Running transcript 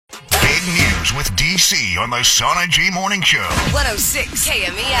News with DC on the Sana G Morning Show. 106 KMEL.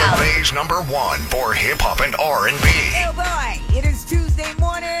 The Bay's #1 for hip-hop and R&B. Oh boy, it is Tuesday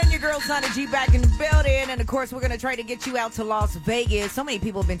morning. Your girl Sana G back in the building. And of course, we're going to try to get you out to Las Vegas. So many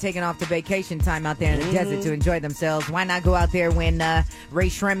people have been taking off the vacation time out there in the desert to enjoy themselves. Why not go out there when Ray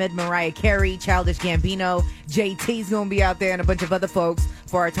Shremmerd, Mariah Carey, Childish Gambino, JT's going to be out there and a bunch of other folks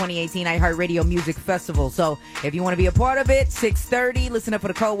for our 2018 iHeartRadio Music Festival. So if you want to be a part of it, 6:30, listen up for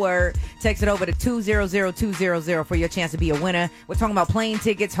the code word. Text it over to 200200 for your chance to be a winner. We're talking about plane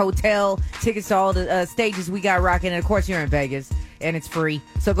tickets, hotel tickets to all the stages we got rocking. And of course, you're in Vegas and it's free.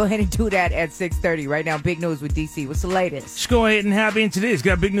 So go ahead and do that at 6:30. Right now, big news with DC. What's the latest? Let's go ahead and hop into this.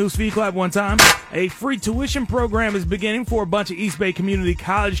 Got big news for you. Clap one time. A free tuition program is beginning for a bunch of East Bay Community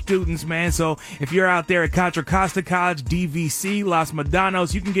College students, man. So if you're out there at Contra Costa College, DVC, Los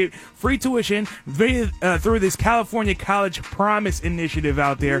Medanos, you can get free tuition through this California College Promise initiative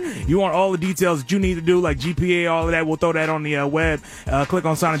out there. You want all the details that you need to do, like GPA, all of that. We'll throw that on the web. Click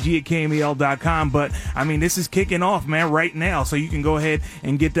on SonaG@KMEL.com. But, I mean, this is kicking off, man, right now. So you can go ahead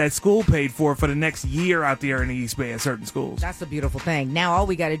and get that school paid for the next year out there in the East Bay at certain schools. That's a beautiful thing. Now all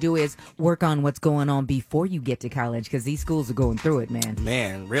we got to do is work on what's going on before you get to college, because these schools are going through it, man.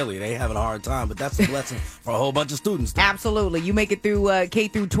 Man, really, they having a hard time, but that's a blessing for a whole bunch of students. Absolutely. You make it through K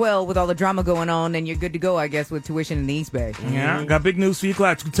through 12 with all the drama going on, and you're good to go, I guess, with tuition in the East Bay. Yeah, got big news for you.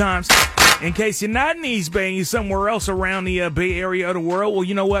 Clap 2 times. In case you're not in the East Bay and you're somewhere else around the Bay Area of the world, well,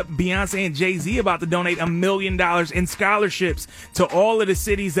 you know what? Beyonce and Jay-Z about to donate $1 million in scholarships to all of the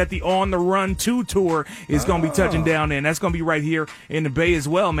cities that the On the Run 2 tour is going to be touching down in. That's going to be right here in the Bay as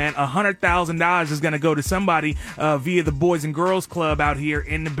well, man. $100,000 is going to go to somebody via the Boys and Girls Club out here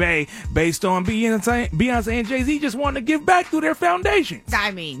in the Bay, based on Beyonce and Jay-Z just wanting to give back through their foundations.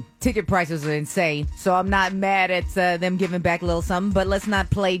 I mean, ticket prices are insane, so I'm not mad at them giving back a little something, but let's not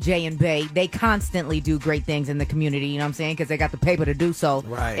play Jay and Bay. They constantly do great things in the community, you know what I'm saying, because they got the paper to do so.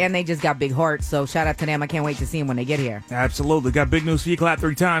 Right. And they just got big hearts, so shout out to them. I can't wait to see them when they get here. Absolutely. Got big news for you. Clap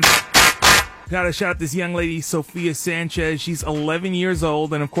 3 times. Got to shout out this young lady, Sofia Sanchez. She's 11 years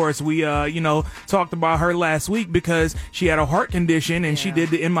old, and of course we, talked about her last week because she had a heart condition, and she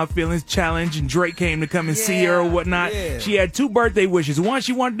did the In My Feelings challenge, and Drake came to come and see her or whatnot. Yeah. She had 2 birthday wishes. One,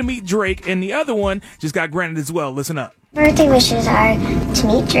 she wanted to meet Drake, and the other one just got granted as well. Listen up. Birthday wishes are to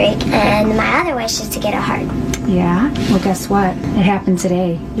meet Drake, and my other wish is to get a heart. Yeah? Well, guess what? It happened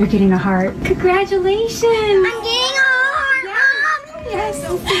today. You're getting a heart. Congratulations! I'm getting a heart, Mom! Yes,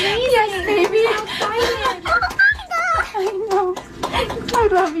 yes, baby. Oh my God! I know. I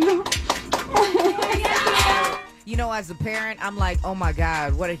love you. You know, as a parent, I'm like, oh my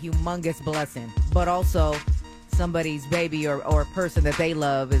God, what a humongous blessing. But also, somebody's baby or person that they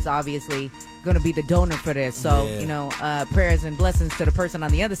love is obviously going to be the donor for this. So, prayers and blessings to the person on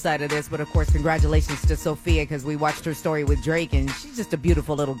the other side of this. But, of course, congratulations to Sofia, because we watched her story with Drake, and she's just a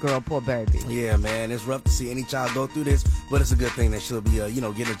beautiful little girl. Poor baby. Yeah, man, it's rough to see any child go through this, but it's a good thing that she'll be, getting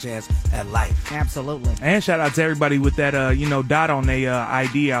a chance at life. Absolutely. And shout out to everybody with that, dot on their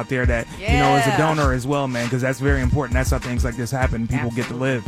ID out there that, is a donor as well, man, because that's very important. That's how things like this happen. People get to live.